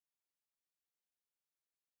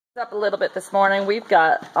Up a little bit this morning. We've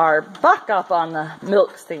got our buck up on the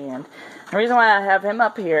milk stand. The reason why I have him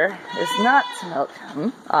up here is not to milk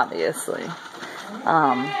him, obviously,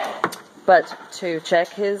 but to check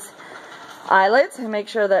his eyelids and make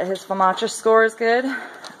sure that his FOMACHA score is good.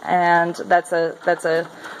 And that's a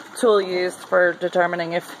tool used for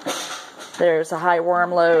determining if there's a high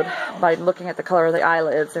worm load by looking at the color of the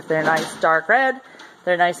eyelids. If they're nice dark red,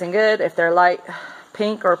 they're nice and good. If they're light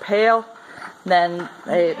pink or pale, then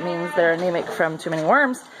it means they're anemic from too many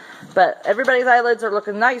worms. But everybody's eyelids are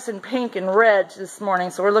looking nice and pink and red this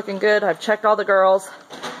morning, so we're looking good. I've checked all the girls.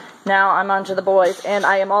 Now I'm on to the boys, and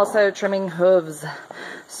I am also trimming hooves.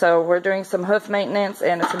 So we're doing some hoof maintenance,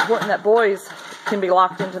 and it's important that boys can be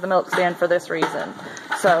locked into the milk stand for this reason.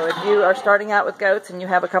 So if you are starting out with goats and you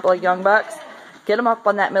have a couple of young bucks, get them up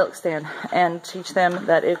on that milk stand and teach them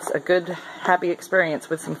that it's a good, happy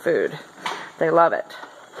experience with some food. They love it.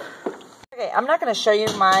 Okay, I'm not going to show you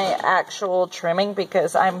my actual trimming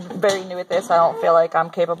because I'm very new at this. I don't feel like I'm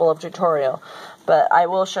capable of tutorial. But I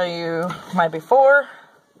will show you my before.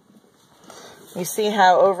 You see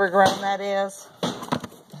how overgrown that is?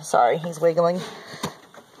 Sorry, he's wiggling.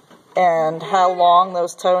 And how long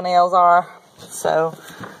those toenails are. So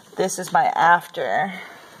this is my after.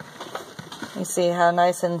 You see how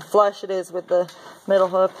nice and flush it is with the middle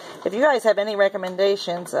hoof. If you guys have any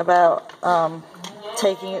recommendations about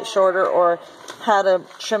taking it shorter or how to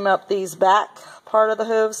trim up these back part of the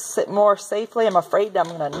hooves sit more safely, I'm afraid I'm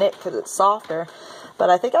going to nick because it's softer, but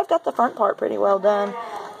I think I've got the front part pretty well done,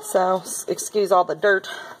 so excuse all the dirt.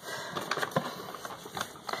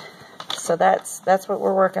 So that's what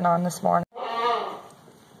we're working on this morning.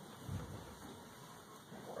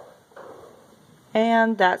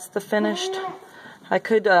 And that's the finished. I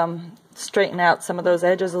could straighten out some of those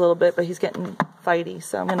edges a little bit, but he's getting fighty,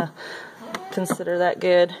 so I'm going to consider that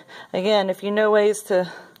good. Again, if you know ways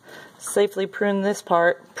to safely prune this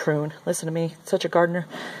part, listen to me, such a gardener,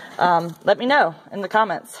 let me know in the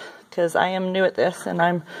comments, because I am new at this and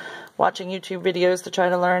I'm watching YouTube videos to try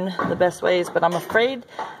to learn the best ways, but I'm afraid,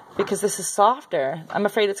 because this is softer, I'm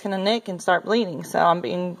afraid it's going to nick and start bleeding, so I'm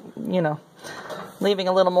being, leaving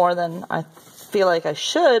a little more than I feel like I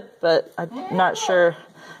should, but I'm not sure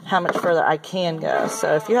how much further I can go.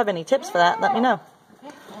 So if you have any tips for that, let me know.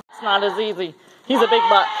 It's not as easy. He's a big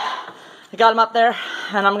buck. I got him up there,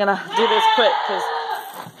 and I'm gonna do this quick because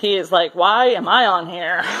he is like, why am I on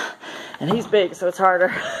here? And he's big, so it's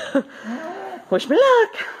harder. Wish me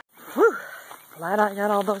luck. Whew. Glad I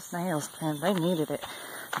got all those nails, man. They needed it.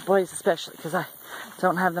 The boys especially, because I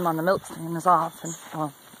don't have them on the milk stand as often.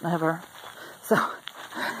 Well, never.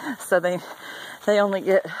 So they only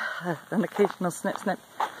get an occasional snip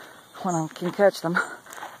when I can catch them.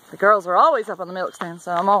 The girls are always up on the milk stand,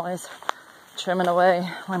 so I'm always trimming away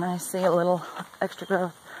when I see a little extra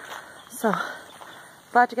growth. So,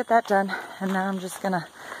 glad to get that done. And now I'm just going to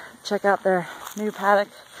check out their new paddock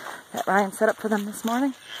that Ryan set up for them this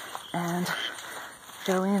morning and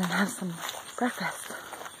go in and have some breakfast.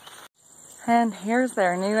 And here's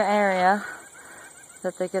their new area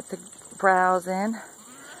that they get to browse in.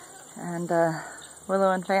 And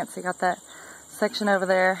Willow and Fancy got that section over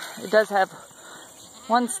there. It does have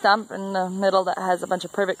one stump in the middle that has a bunch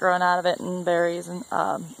of privet growing out of it, and berries and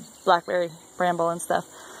blackberry bramble and stuff,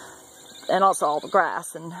 and also all the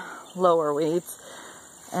grass and lower weeds.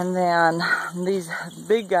 And then these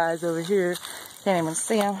big guys over here, can't even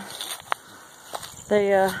see them.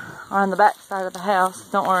 They are on the back side of the house.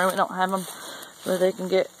 Don't worry, we don't have them where they can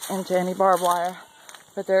get into any barbed wire,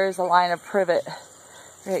 but there is a line of privet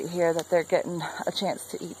right here that they're getting a chance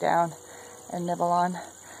to eat down and nibble on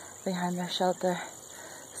behind their shelter.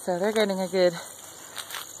 So they're getting a good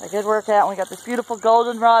workout. We got this beautiful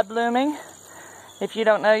goldenrod blooming. If you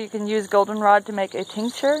don't know, you can use goldenrod to make a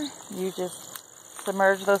tincture. You just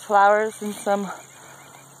submerge those flowers in some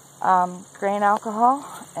grain alcohol,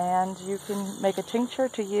 and you can make a tincture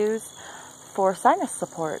to use for sinus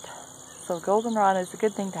support. So goldenrod is a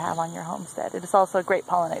good thing to have on your homestead. It is also a great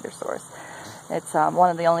pollinator source. It's one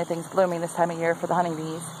of the only things blooming this time of year for the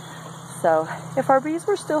honeybees. So if our bees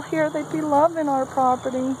were still here, they'd be loving our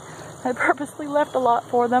property. I purposely left a lot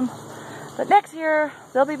for them. But next year,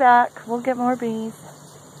 they'll be back. We'll get more bees.